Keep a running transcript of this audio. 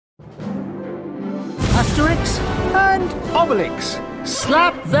Asterix and Obelix.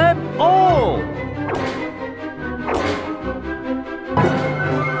 Slap them all!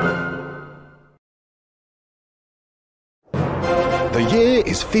 The year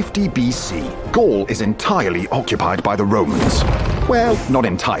is 50 BC. Gaul is entirely occupied by the Romans. Well, not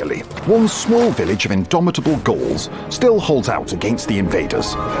entirely. One small village of indomitable Gauls still holds out against the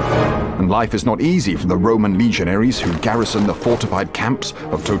invaders. And life is not easy for the Roman legionaries who garrison the fortified camps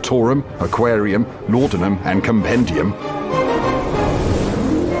of Totorum, Aquarium, Laudanum, and Compendium.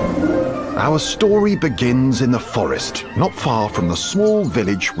 Our story begins in the forest, not far from the small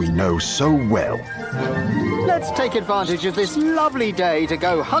village we know so well. Let's take advantage of this lovely day to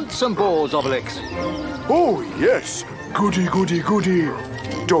go hunt some boars, Obelix. Oh, yes. Goody, goody, goody.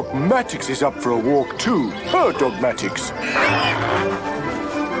 Dogmatix is up for a walk too. Her Dogmatix.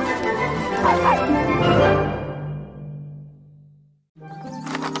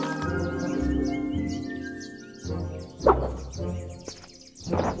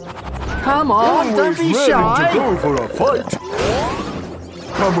 Come on, don't be shy. To go for a fight.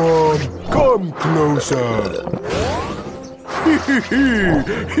 Come on, come closer.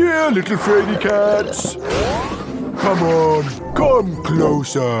 Here, little fraidy cats. Come on, come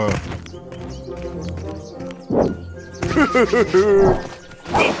closer.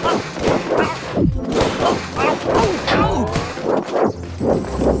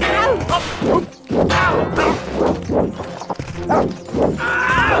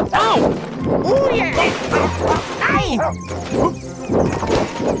 Oh yeah! Aye!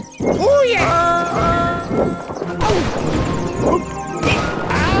 Oh yeah!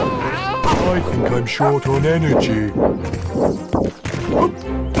 I think I'm short on energy.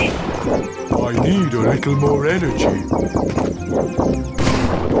 I need a little more energy.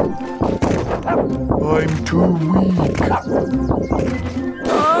 I'm too weak.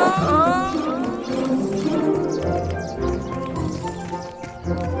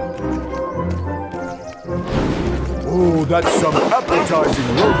 Oh, that's some appetizing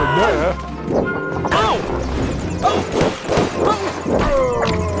Roman there.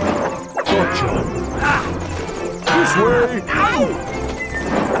 Gotcha. This way.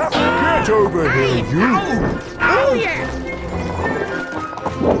 Get over here, you. Oh yeah!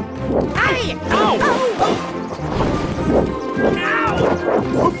 Aye!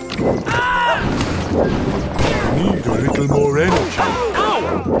 Need a little more energy.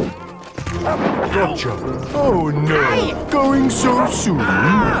 Gotcha. Oh no, going so soon.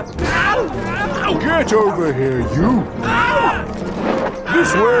 Get over here, you.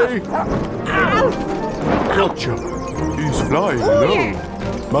 This way. Gotcha. He's flying low.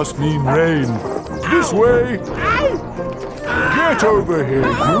 Must mean rain. This way. Get over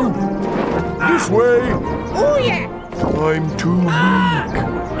here, you. This way. Oh yeah! I'm too weak.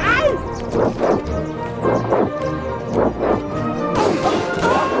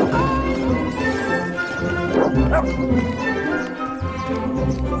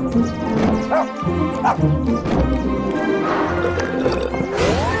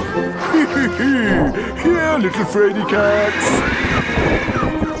 Here, little fraidy cats.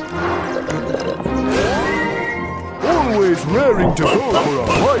 Always raring to go for a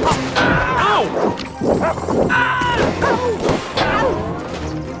fight.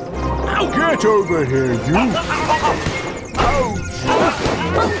 Get over here, you.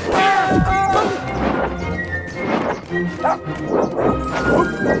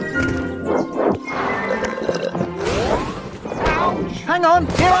 Hang on,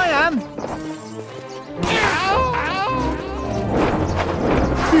 here I am.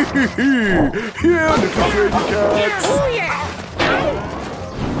 Here, little fraidy cats. Oh yeah!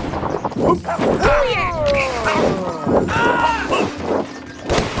 Oh yeah!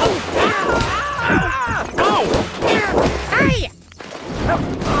 Aye!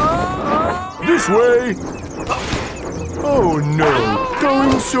 This way. Oh no,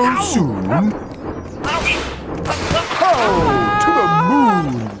 going so soon. Oh, to the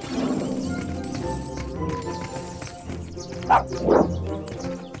moon.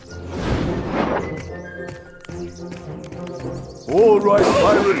 All right,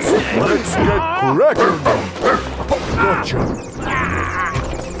 pirates, let's get cracking. Gotcha.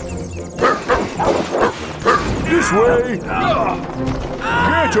 This way.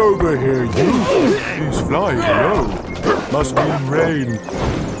 Get over here, you. He's flying low. Must mean rain.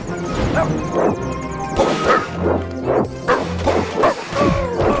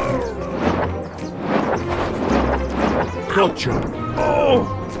 Gotcha. Oh.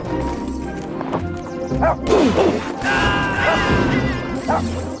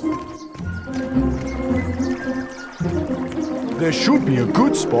 There should be a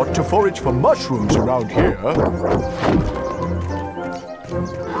good spot to forage for mushrooms around here.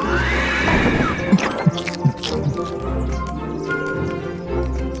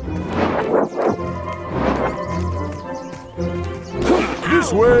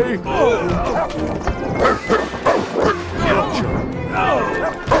 This way! Gotcha.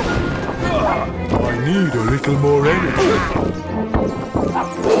 I need a little more energy.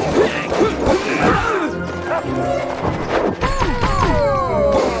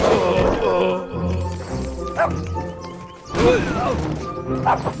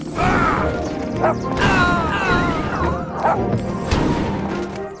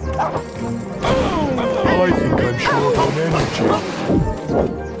 I think I'm short on energy.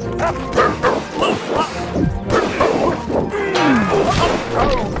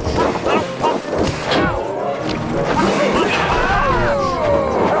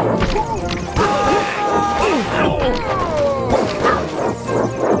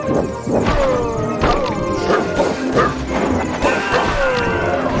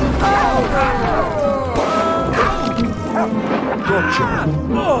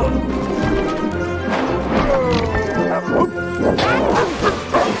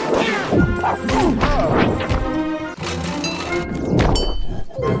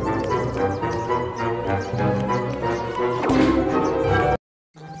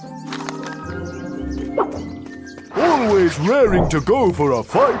 Always raring to go for a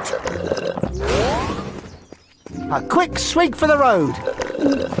fight. A quick sweep for the road.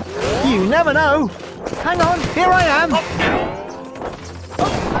 You never know. Hang on, here I am.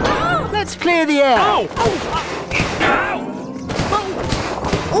 Let's clear the air.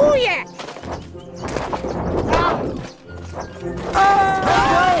 Oh yeah!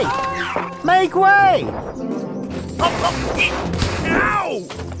 Make way!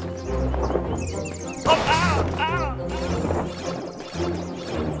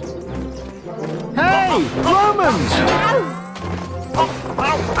 Hey, Romans!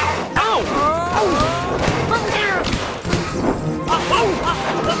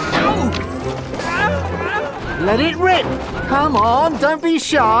 Let it rip! Come on, don't be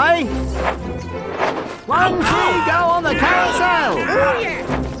shy! 1, 2, go on the carousel!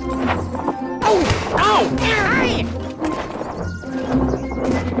 Oh yeah! Aye!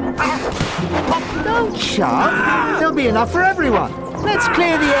 Don't shove! There'll be enough for everyone! Let's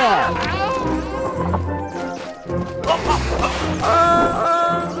clear the air!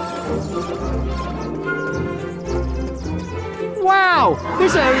 Wow!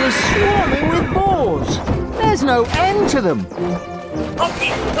 This area's swarming with boars! There's no end to them!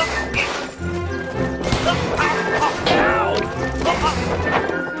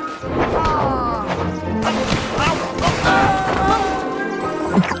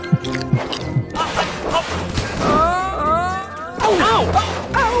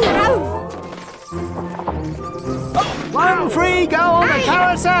 One free, go on the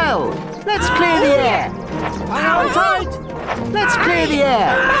carousel! Let's clear the air! Hang on tight! Let's clear the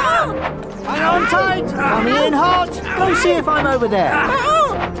air! Hang on tight! Coming in hot! Go see if I'm over there!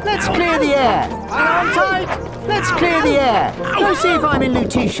 Let's clear the air! Hang on tight! Let's clear the air! Go see if I'm in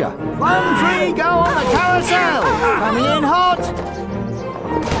Lutetia! 1 free, go on the carousel! Coming in hot!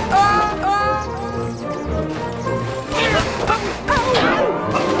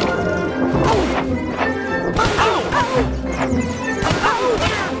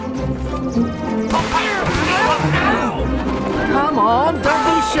 Come on, don't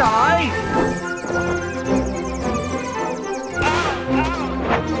be shy!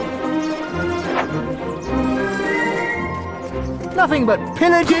 Nothing but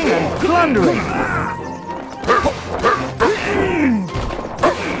pillaging and plundering!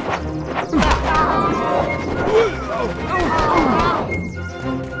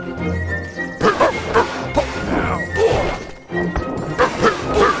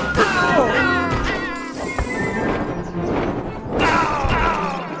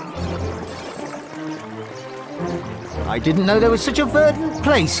 I didn't know there was such a verdant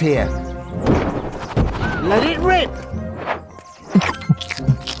place here. Let it rip!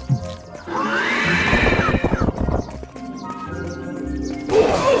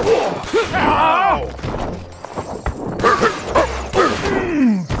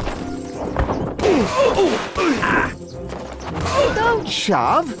 Don't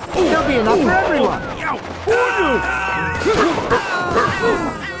shove! There'll be enough for everyone!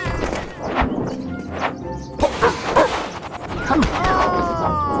 Come on!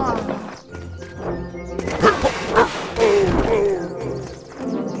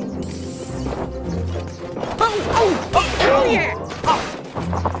 Oh yeah!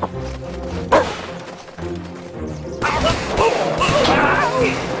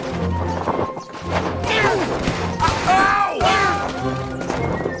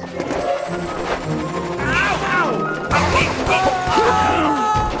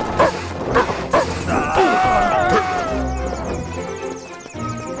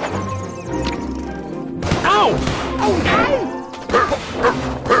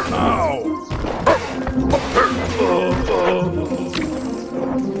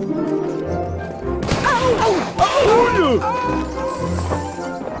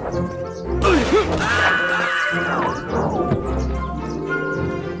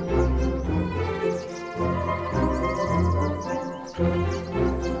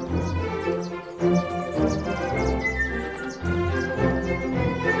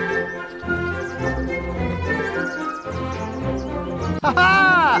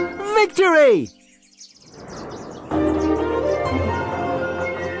 Ha-ha! Victory!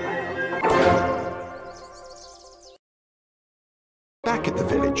 Back at the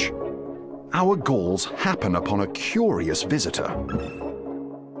village, our Gauls happen upon a curious visitor.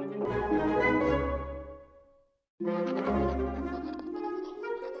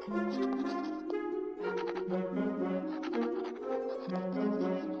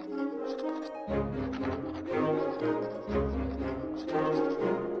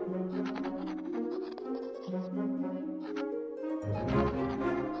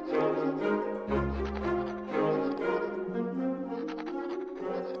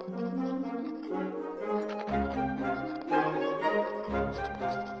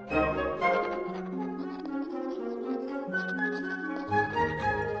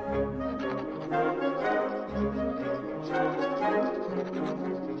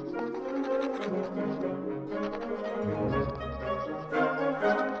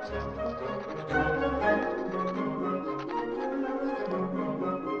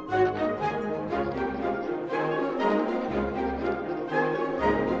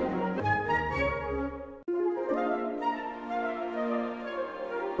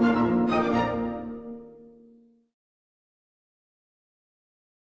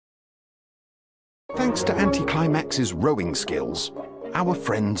 Thanks to Anticlimax's rowing skills, our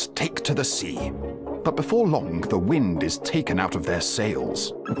friends take to the sea. But before long, the wind is taken out of their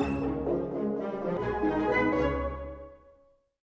sails.